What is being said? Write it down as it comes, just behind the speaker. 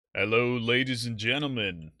Hello, ladies and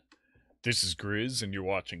gentlemen. This is Grizz, and you're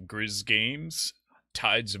watching Grizz Games,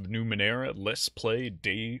 Tides of Numenera, Let's Play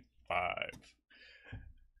Day 5.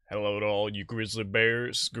 Hello to all you grizzly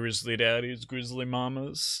bears, grizzly daddies, grizzly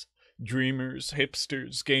mamas, dreamers,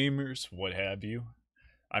 hipsters, gamers, what have you.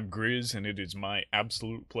 I'm Grizz, and it is my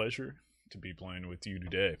absolute pleasure to be playing with you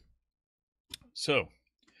today. So,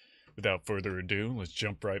 without further ado, let's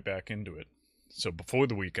jump right back into it. So, before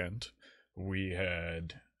the weekend, we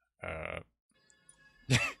had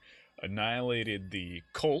annihilated the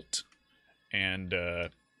cult and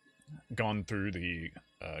gone through the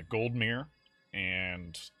gold mirror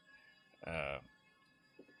and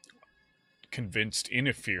convinced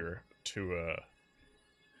Inifir to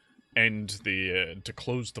end the to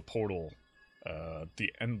close the portal,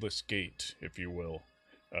 the endless gate, if you will,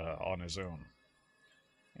 on his own.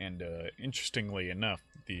 And interestingly enough,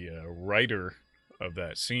 the writer of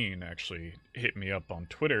that scene actually hit me up on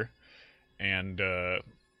Twitter and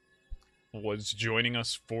was joining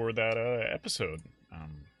us for that episode.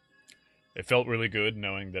 It felt really good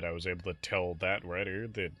knowing that I was able to tell that writer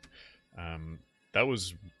that that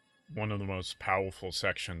was one of the most powerful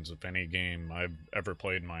sections of any game I've ever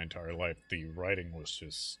played in my entire life. The writing was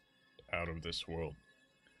just out of this world.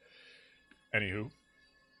 Anywho,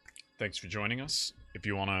 thanks for joining us. If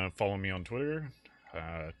you want to follow me on Twitter,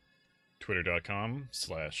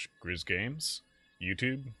 twitter.com/GrizzGames,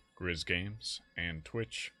 YouTube, Grizz Games, and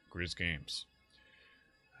Twitch, Grizz Games.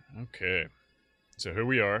 Okay, so here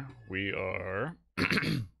we are. We are,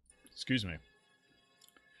 excuse me,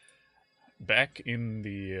 back in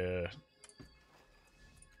the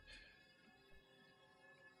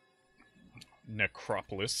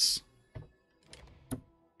necropolis,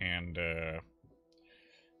 and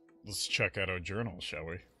let's check out our journal, shall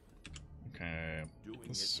we? Okay,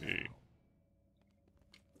 let's see.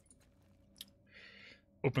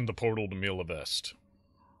 Open the portal to Mila Vest.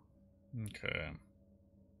 Okay.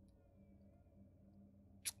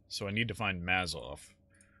 So I need to find Mazov.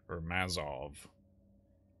 Or Mazov.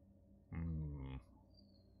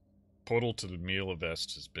 Portal to the Mila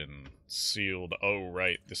Vest has been sealed. Oh,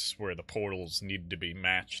 right. This is where the portals need to be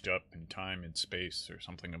matched up in time and space or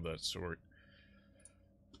something of that sort.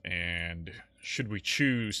 And should we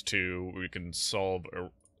choose to, we can solve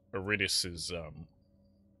Aridis's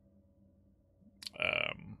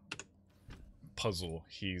puzzle.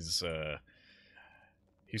 He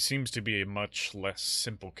seems to be a much less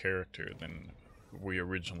simple character than we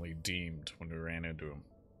originally deemed when we ran into him.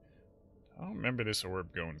 I don't remember this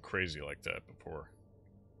orb going crazy like that before.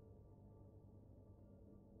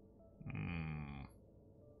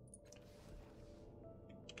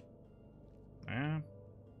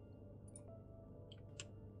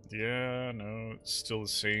 Yeah, no, it's still the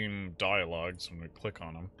same dialogues when we click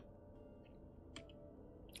on them.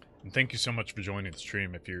 And thank you so much for joining the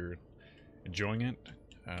stream. If you're enjoying it,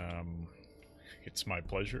 it's my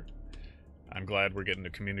pleasure. I'm glad we're getting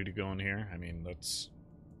the community going here. I mean, that's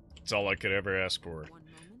all I could ever ask for.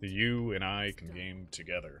 That you and I can game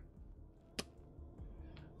together.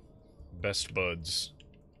 Best buds,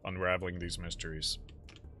 unraveling these mysteries.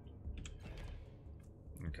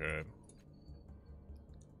 Okay.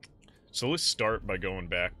 So let's start by going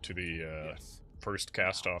back to the first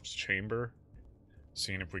cast-off's chamber,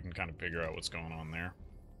 seeing if we can kind of figure out what's going on there.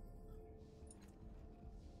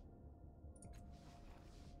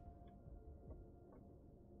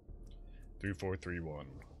 Three, 4, 3, 1.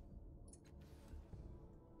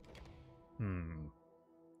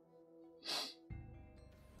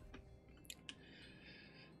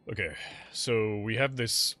 Okay, so we have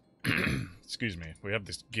this. Excuse me. We have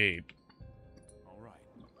this gate. All right.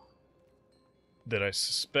 That I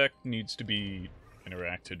suspect needs to be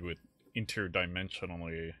interacted with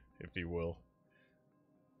interdimensionally, if you will.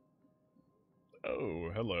 Oh,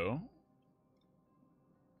 hello.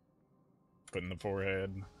 Putting the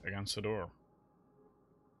forehead against the door.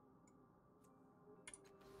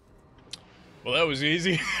 Well, that was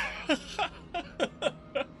easy.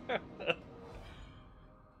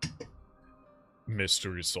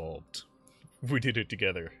 Mystery solved. We did it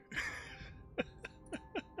together.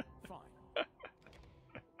 Fine.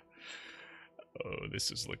 Oh,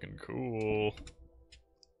 this is looking cool.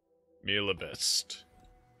 Mila Vest.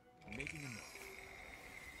 Making a note.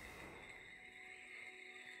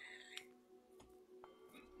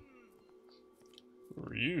 Who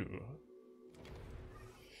are you?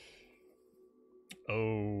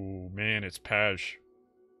 Oh, man, it's Paj.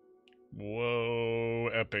 Whoa,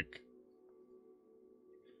 epic.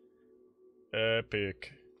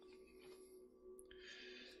 Epic.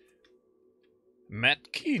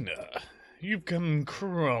 Matkina, you've come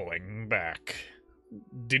crawling back.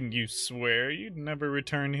 Didn't you swear you'd never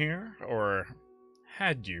return here? Or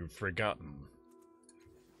had you forgotten?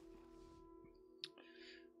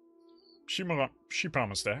 She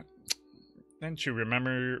promised that. Then she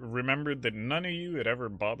remembered that none of you had ever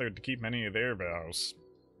bothered to keep any of their vows.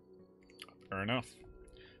 Fair enough.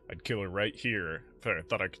 I'd kill her right here if I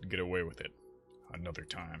thought I could get away with it. Another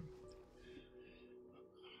time.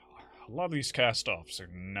 A lot of these cast-offs are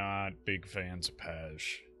not big fans of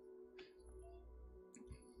Paj.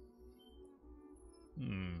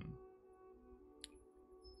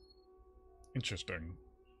 Interesting.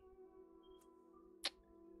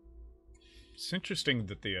 It's interesting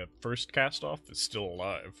that the first cast-off is still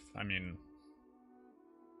alive. I mean,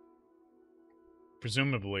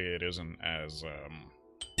 presumably it isn't as,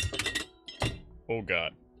 oh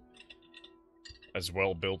god, as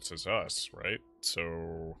well built as us, right?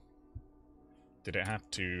 So, did it have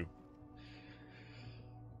to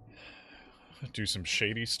do some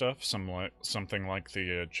shady stuff? Something like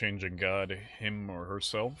the changing god, him or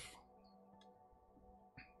herself?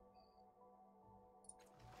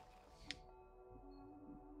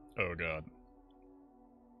 Oh god.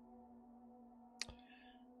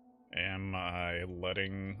 Am I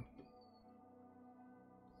letting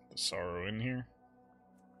the sorrow in here?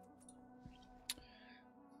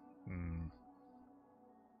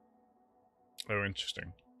 Oh,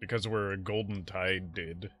 interesting. Because we're a Golden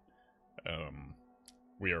Tide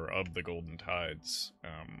we are of the Golden Tides.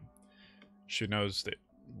 She knows that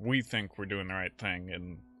we think we're doing the right thing,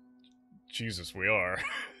 and Jesus, we are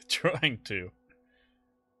trying to.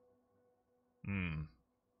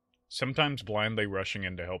 Sometimes blindly rushing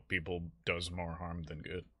in to help people does more harm than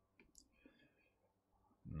good.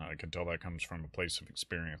 I can tell that comes from a place of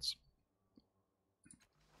experience.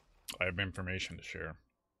 I have information to share.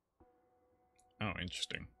 Oh,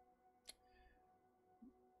 interesting.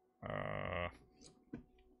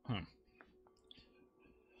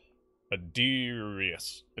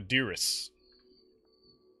 Adiris.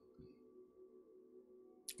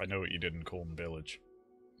 I know what you did in Colton Village.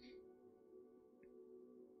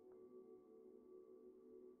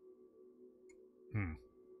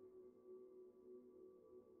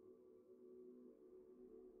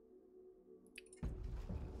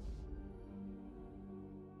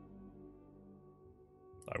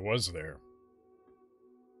 I was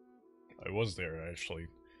there, actually.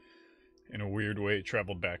 In a weird way,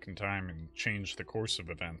 traveled back in time and changed the course of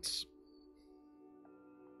events.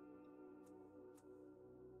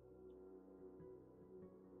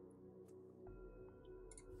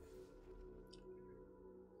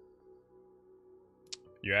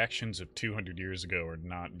 Your actions of 200 years ago are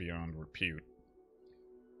not beyond repute.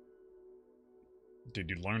 Did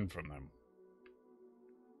you learn from them?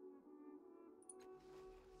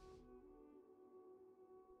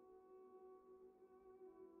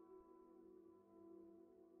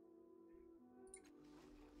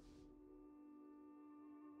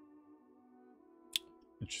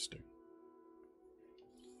 Interesting.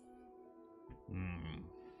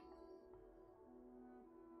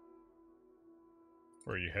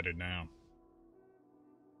 Where are you headed now?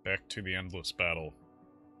 Back to the endless battle.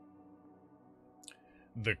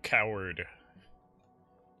 The coward.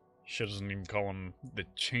 She doesn't even call him the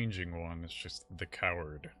changing one, it's just the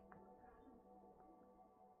coward.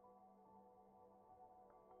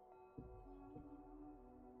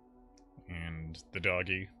 And the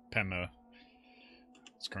doggy, Pema,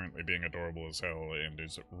 is currently being adorable as hell and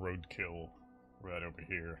is roadkill right over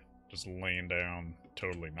here. Just laying down,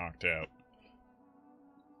 totally knocked out.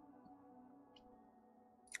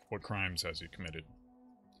 What crimes has he committed?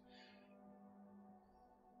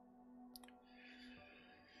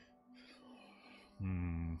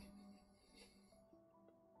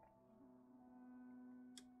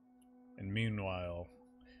 And meanwhile,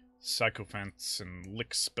 sycophants and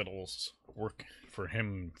lickspittles work for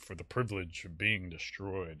him for the privilege of being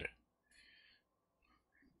destroyed.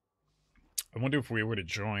 I wonder if we were to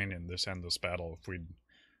join in this endless battle, if we'd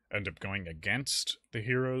end up going against the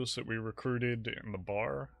heroes that we recruited in the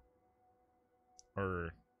bar. Or,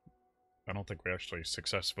 I don't think we actually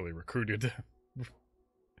successfully recruited them.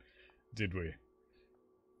 Did we?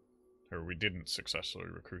 Or we didn't successfully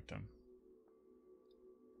recruit them.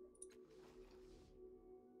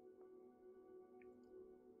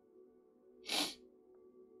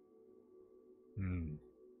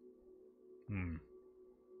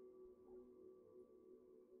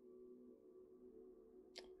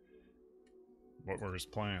 What were his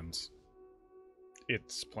plans?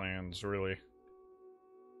 Its plans, really.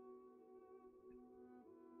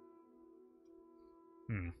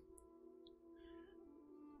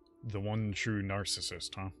 The one true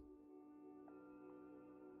narcissist, huh?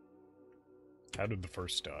 How did the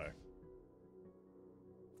first die?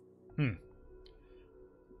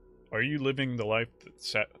 Are you living the life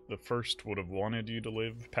that the first would have wanted you to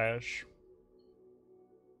live, Pash?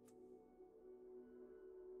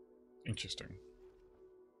 Interesting.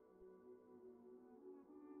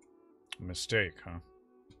 Mistake, huh?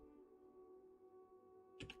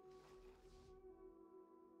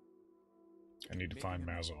 I need to find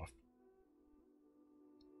Mazov.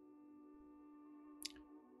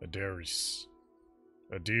 Adiris.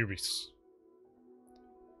 Adiris.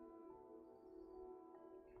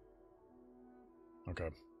 Okay.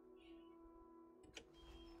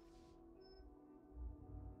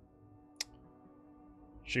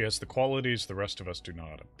 She has the qualities the rest of us do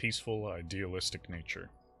not. A peaceful, idealistic nature.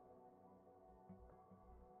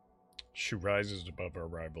 She rises above our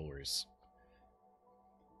rivalries.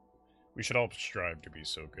 We should all strive to be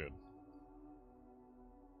so good.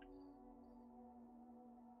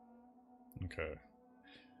 Okay.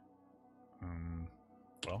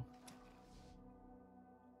 Well.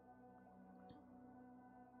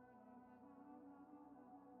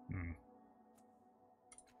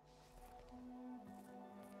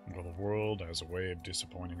 Well, the world has a way of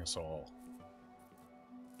disappointing us all.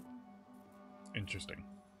 Interesting.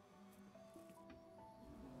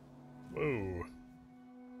 Whoa.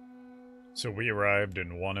 So we arrived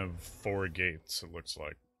in one of 4 gates, it looks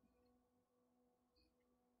like.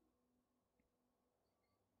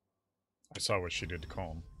 I saw what she did to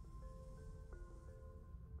Calm.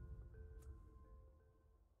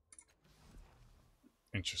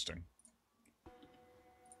 Interesting.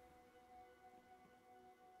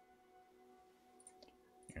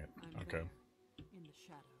 Yeah, okay. In the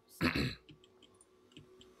shadows.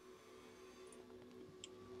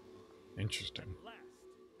 Interesting.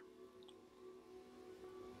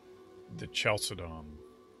 The Chalcedon.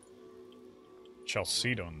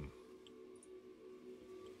 Chalcedon.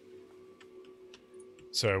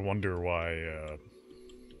 So I wonder why,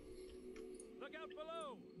 Look out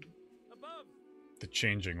below! Above! the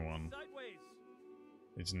changing one Sideways!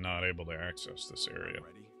 is not able to access this area.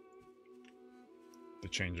 Ready? The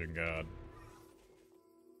changing god.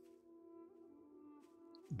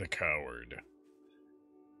 The coward.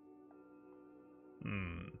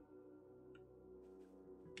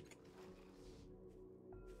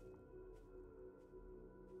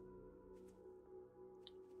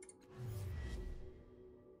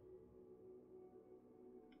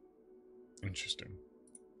 Interesting.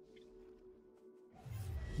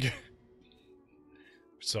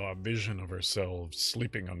 Saw a vision of ourselves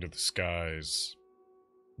sleeping under the skies,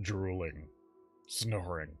 drooling,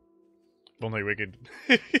 snoring. If only we could.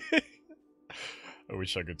 I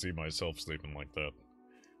wish I could see myself sleeping like that.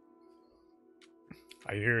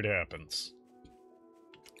 I hear it happens.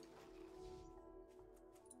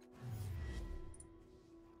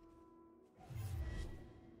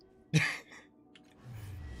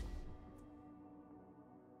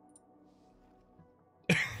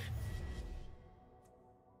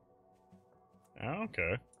 Oh,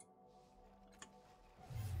 okay.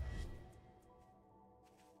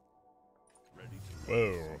 Ready to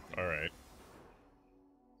Whoa, alright.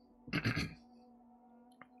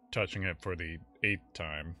 Touching it for the 8th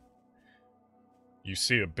time. You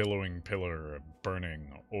see a billowing pillar of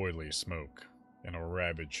burning, oily smoke in a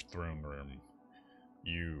ravaged throne room.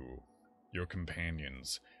 You, your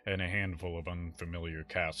companions, and a handful of unfamiliar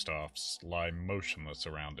cast-offs lie motionless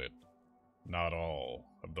around it. Not all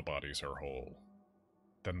of the bodies are whole.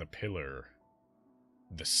 Then the pillar,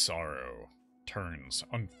 the sorrow, turns,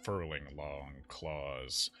 unfurling long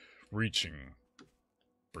claws, reaching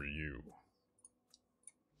for you.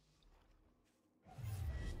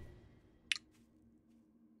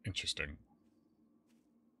 Interesting.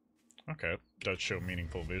 Okay, does show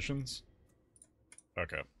meaningful visions.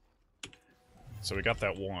 Okay. So we got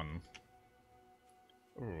that one.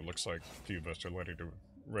 Ooh, looks like a few of us are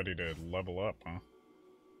ready to level up, huh?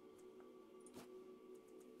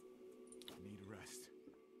 need rest.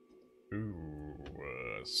 Ooh,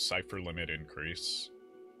 cipher limit increase.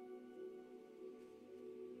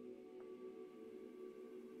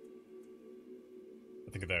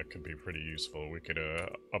 I think that could be pretty useful. We could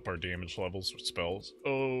up our damage levels with spells.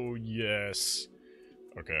 Oh, yes.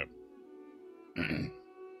 Okay.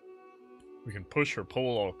 We can push or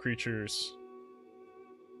pull all creatures.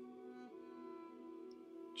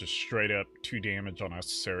 Just straight up 2 damage on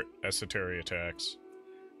esoteric attacks.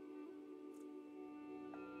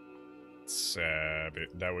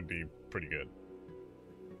 That would be pretty good.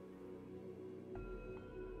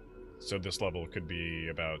 So this level could be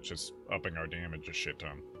about just upping our damage a shit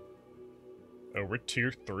ton. Oh, we're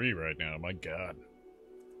tier 3 right now, my god.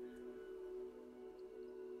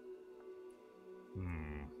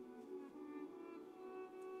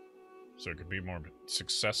 So it could be more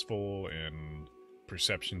successful in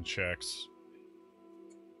perception checks.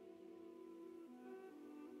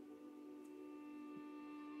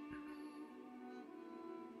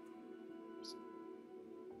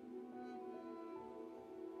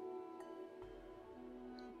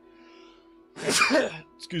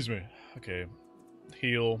 Excuse me. Okay.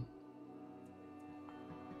 Heal.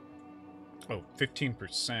 Oh,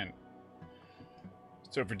 15%.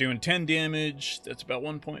 So if we're doing 10 damage, that's about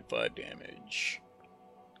 1.5 damage.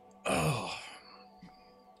 Oh.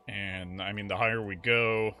 And, I mean, the higher we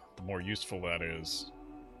go, the more useful that is.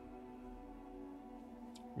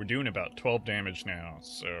 We're doing about 12 damage now,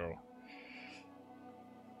 so...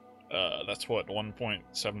 that's what,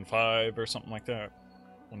 1.75 or something like that?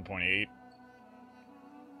 1.8?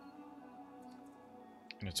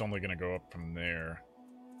 And it's only going to go up from there.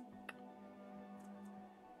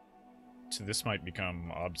 So this might become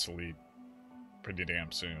obsolete pretty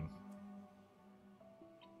damn soon.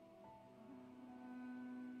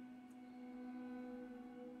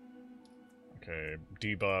 Okay,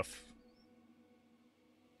 debuff.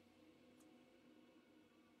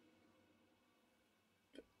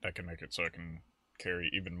 I can make it so I can carry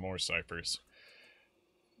even more ciphers.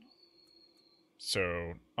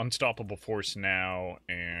 So, unstoppable force now,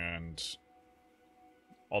 and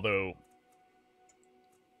although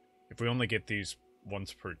if we only get these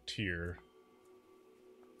once per tier,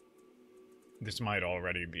 this might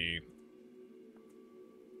already be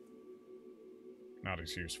not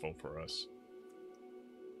as useful for us.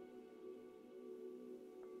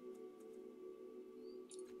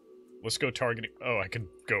 Let's go targeting. Oh, I can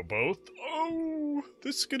go both? Oh,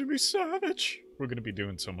 this is gonna be savage. We're gonna be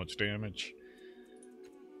doing so much damage.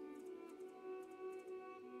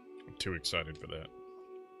 I'm too excited for that.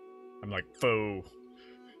 I'm like faux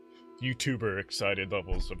YouTuber excited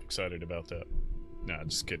levels of excited about that. Nah,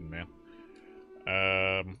 just kidding, man.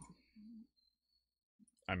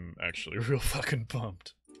 I'm actually real fucking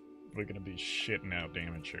pumped. We're gonna be shitting out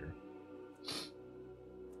damage here.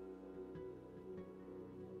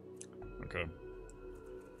 Okay.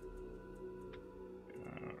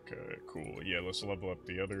 Okay, cool. Yeah, let's level up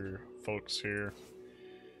the other folks here.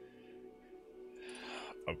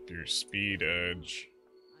 Up your speed edge.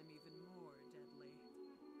 I'm even more deadly.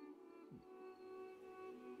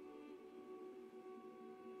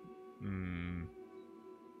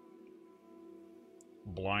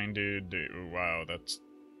 Blinded. Wow, that's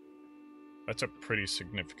a pretty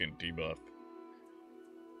significant debuff.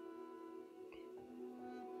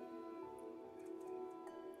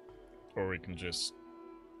 Or we can just...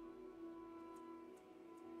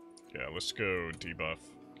 Yeah, let's go debuff.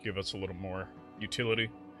 Give us a little more utility.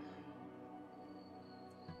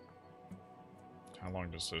 How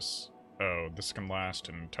long does this... Oh, this can last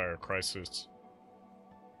an entire crisis.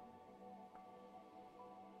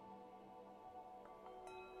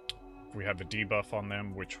 If we have a debuff on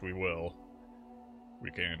them, which we will,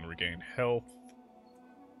 we can regain health.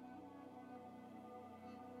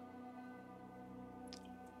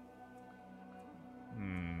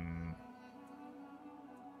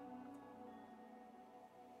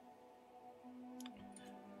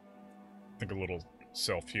 I think a little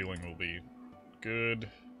self-healing will be good.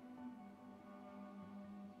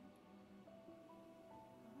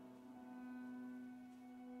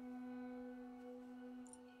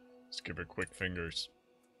 Let's give her quick fingers.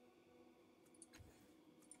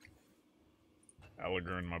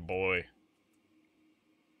 Allegrin, my boy.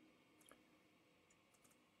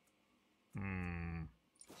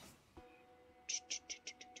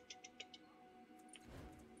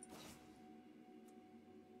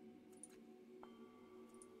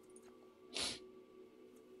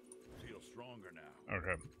 Feel stronger now.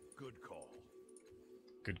 Okay. Good call.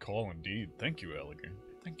 Good call indeed. Thank you, Allegrin.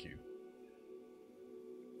 Thank you.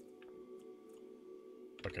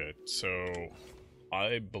 Okay, so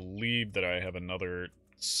I believe that I have another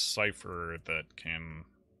cipher that can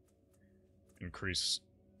increase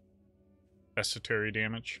esoteric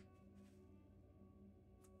damage.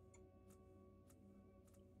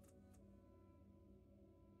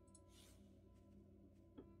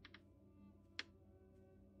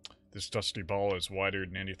 This dusty ball is wider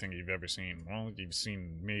than anything you've ever seen. Well, you've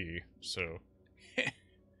seen me, so... Okay,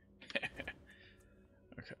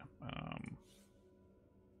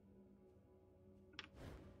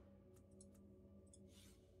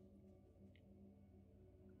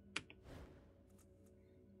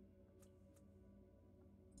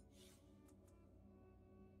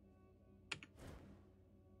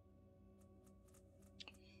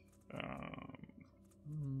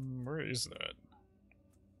 where is that?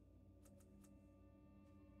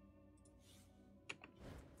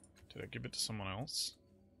 Did I give it to someone else?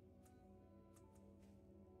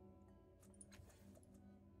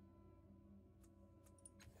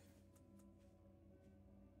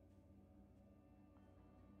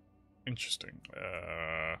 Interesting.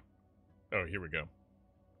 Oh, here we go.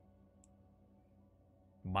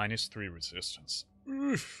 -3 resistance.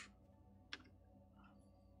 Oof.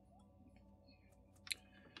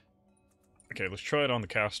 Okay, let's try it on the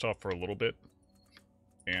cast off for a little bit.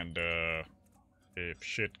 And, if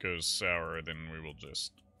shit goes sour, then we will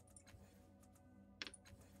just...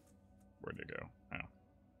 Where'd it go? Oh.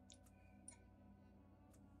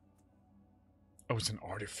 Oh, it's an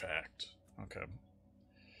artifact. Okay.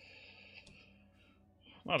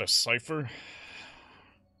 Not a cipher.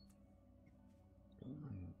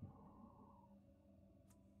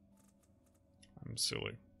 I'm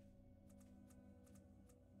silly.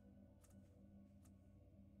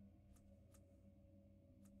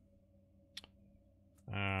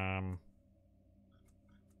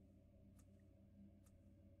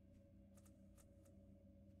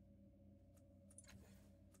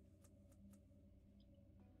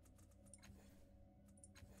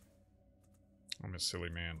 I'm a silly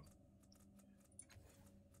man.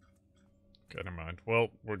 Okay, never mind. Well,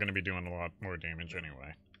 we're going to be doing a lot more damage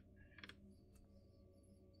anyway.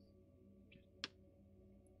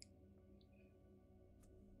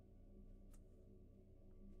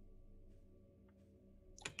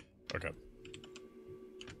 Okay.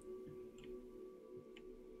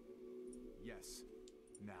 Yes.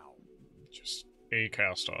 Now. Just a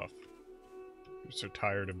cast off. I'm so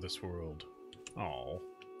tired of this world. Aw.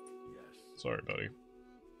 Yes. Sorry, buddy.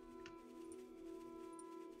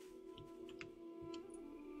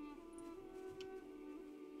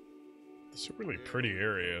 It's a really pretty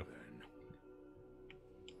area.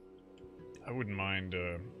 I wouldn't mind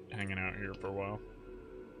hanging out here for a while.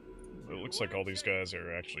 It looks like all these guys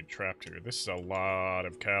are actually trapped here. This is a lot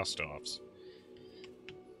of cast-offs.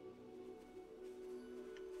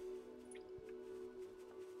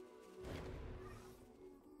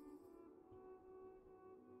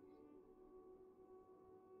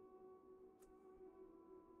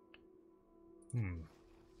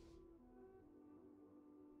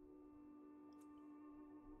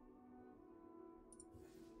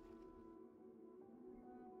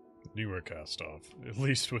 Newer cast-off, at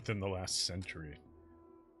least within the last century.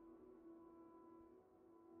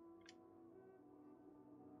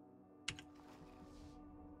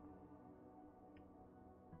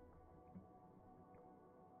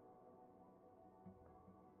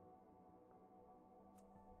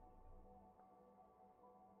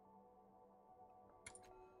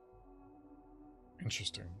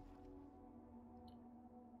 Interesting.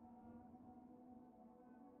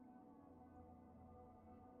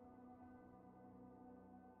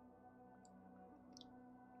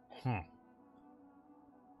 Huh.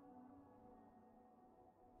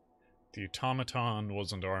 The automaton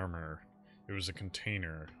wasn't armor. It was a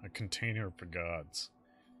container for gods.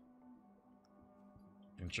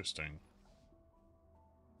 Interesting.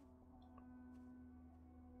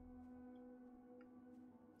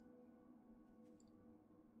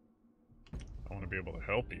 I want to be able to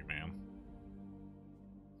help you, man.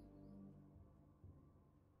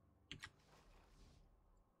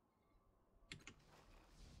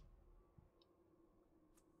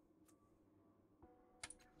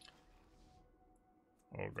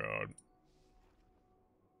 Oh god.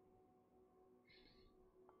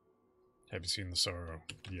 Have you seen the sorrow?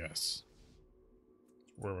 Yes.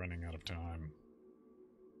 We're running out of time.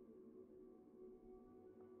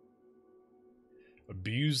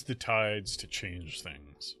 Abuse the tides to change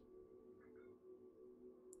things.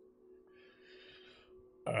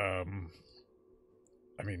 I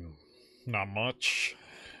mean, not much.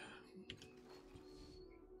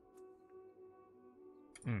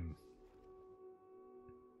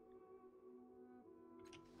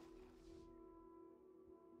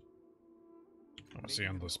 What's the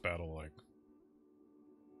endless battle like?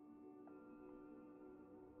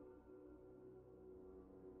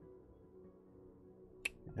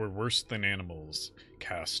 We're worse than animals,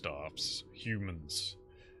 cast-offs, humans.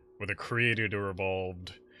 Whether created or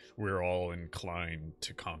evolved, we're all inclined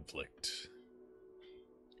to conflict.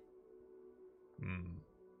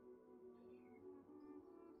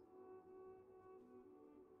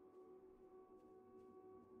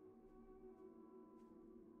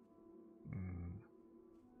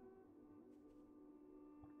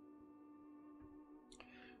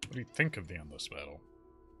 What do you think of the endless battle?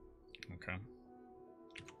 Okay.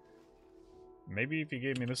 Maybe if you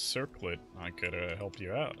gave me this circlet, I could help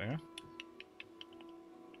you out, eh?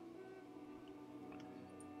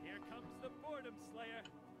 Here comes the Boredom Slayer.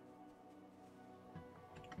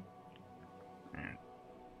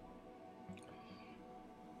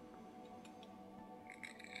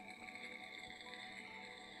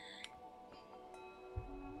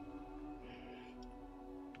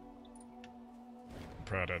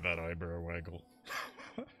 proud of that eyebrow waggle.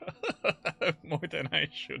 More than I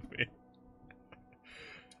should be.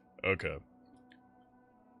 Okay.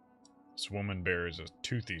 This woman bears a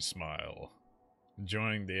toothy smile,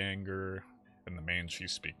 enjoying the anger and the man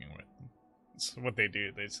she's speaking with. That's what they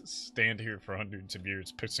do. They stand here for hundreds of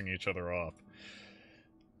years pissing each other off.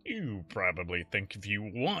 You probably think if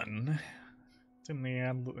you won, then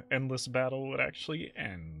the endless battle would actually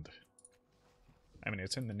end. I mean,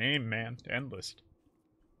 it's in the name, man. Endless.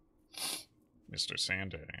 Mr.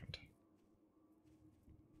 Sandhand.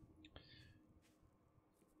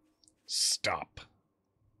 Stop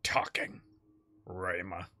talking,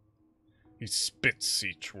 Rayma. He spits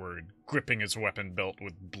each word, gripping his weapon belt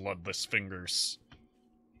with bloodless fingers.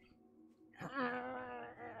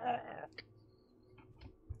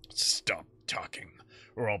 Stop talking,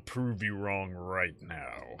 or I'll prove you wrong right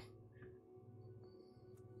now.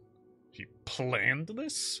 He planned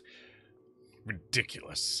this?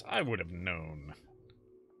 Ridiculous. I would have known.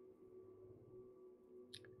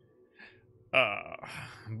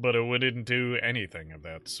 But it wouldn't do anything of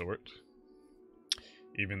that sort.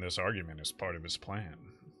 Even this argument is part of his plan.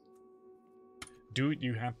 Do what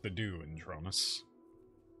you have to do, Andronis.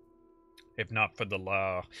 If not for the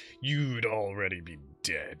law, you'd already be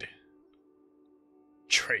dead.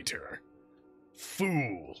 Traitor.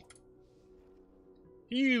 Fool.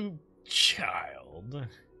 You child,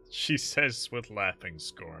 she says with laughing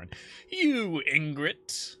scorn. You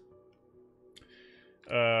ingrate.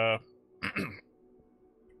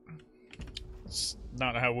 It's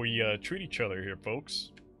not how we treat each other here,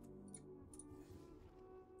 folks.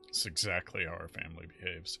 It's exactly how our family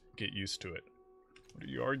behaves. Get used to it. What are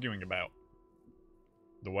you arguing about?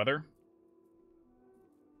 The weather?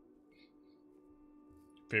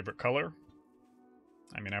 Favorite color?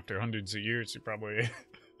 I mean, after hundreds of years, you probably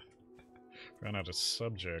run out of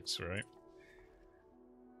subjects, right?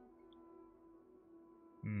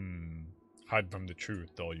 Hide from the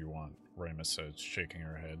truth all you want, Rayma says, shaking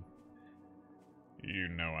her head. You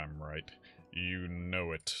know I'm right. You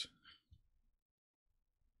know it.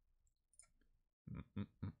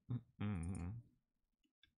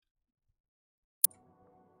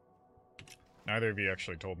 Neither of you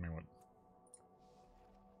actually told me what...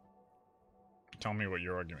 Tell me what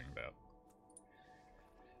you're arguing about.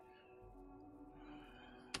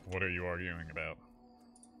 What are you arguing about?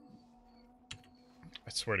 I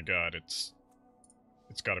swear to God, it's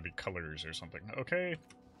gotta be colors or something. Okay.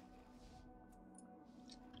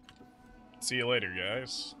 See you later,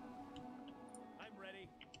 guys. I'm ready.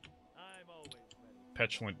 I'm always ready.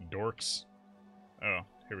 Petulant dorks. Oh,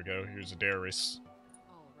 here we go. Here's a Darius.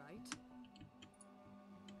 All right.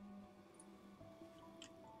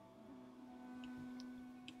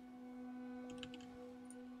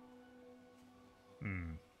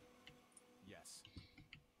 Yes.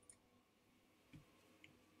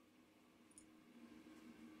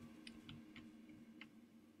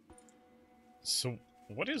 So,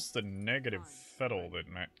 what is the negative fettle that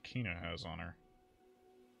Kina has on her?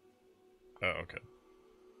 Oh, okay.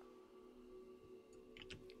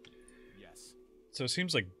 Yes. So it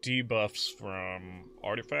seems like debuffs from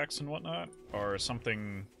artifacts and whatnot are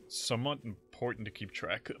something somewhat important to keep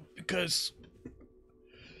track of, because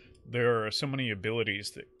there are so many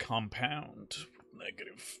abilities that compound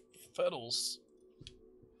negative fettles.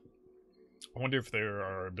 I wonder if there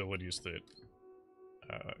are abilities that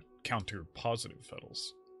counter positive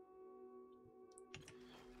fettles.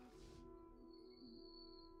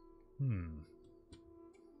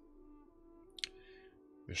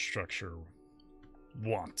 The structure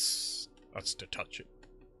wants us to touch it.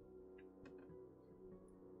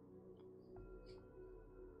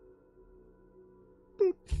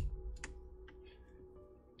 Boop.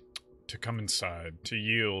 To come inside, to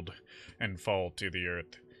yield and fall to the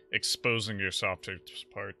earth, exposing your softest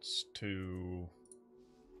parts to...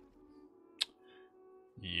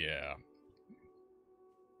 Yeah.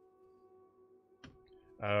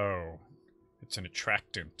 Oh. It's an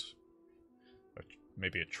attractant.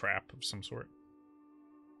 Maybe a trap of some sort.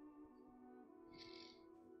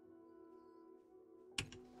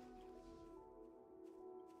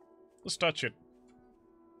 Let's touch it.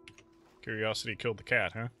 Curiosity killed the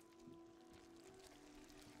cat, huh?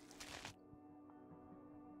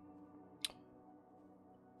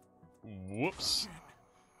 Whoops.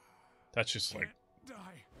 That just, like,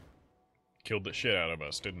 Die. killed the shit out of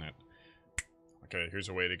us, didn't it? Okay, here's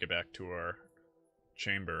a way to get back to our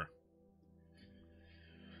chamber.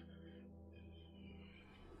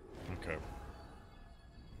 Okay.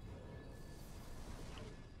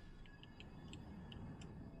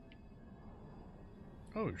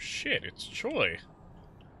 Oh shit, it's Choi.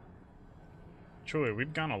 Troy,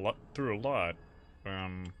 we've gone through a lot.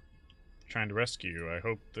 Trying to rescue you. I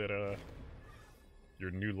hope that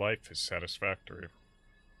your new life is satisfactory.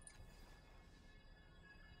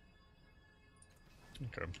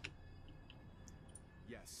 Okay.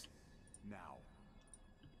 Yes. Now.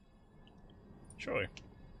 Troy,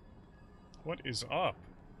 what is up?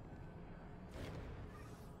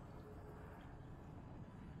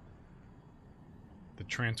 The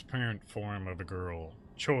transparent form of a girl,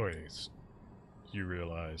 Choi's, you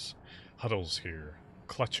realize, huddles here,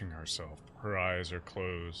 clutching herself. Her eyes are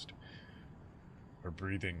closed, her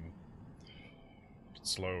breathing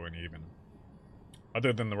slow and even.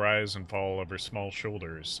 Other than the rise and fall of her small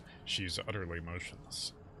shoulders, she's utterly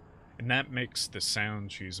motionless. And that makes the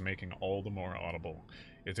sound she's making all the more audible.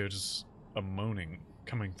 It is a moaning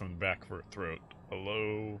coming from the back of her throat, a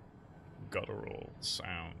low, guttural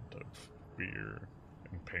sound of fear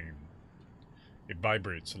and pain. It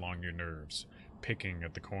vibrates along your nerves, picking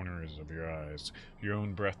at the corners of your eyes. Your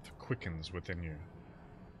own breath quickens within you.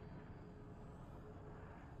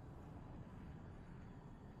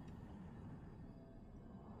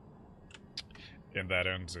 And that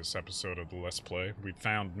ends this episode of the Let's Play. We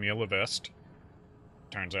found Mila Vest.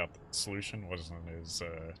 Turns out the solution wasn't as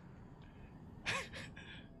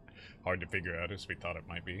hard to figure out as we thought it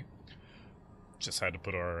might be. Just had to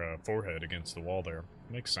put our forehead against the wall there.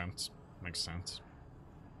 Makes sense. Makes sense.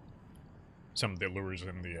 Some of the lures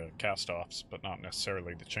in the cast-offs, but not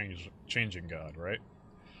necessarily the changing god, right?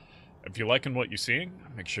 If you're liking what you're seeing,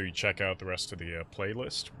 make sure you check out the rest of the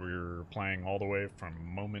playlist. We're playing all the way from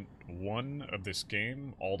moment 1 of this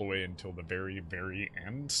game all the way until the very, very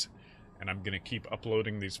end. And I'm going to keep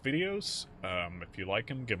uploading these videos. If you like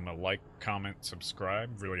them, give them a like, comment,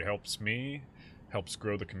 subscribe. Really helps me, helps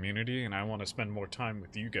grow the community, and I want to spend more time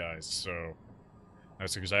with you guys, so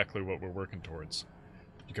that's exactly what we're working towards.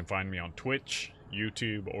 You can find me on Twitch,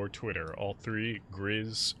 YouTube, or Twitter. All three,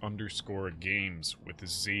 Grizz_games with a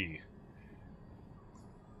Z.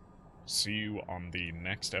 See you on the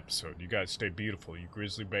next episode. You guys stay beautiful. You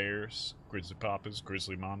grizzly bears, grizzly papas,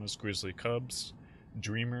 grizzly mamas, grizzly cubs,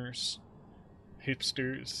 dreamers,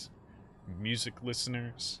 hipsters, music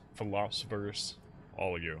listeners, philosophers,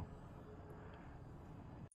 all of you.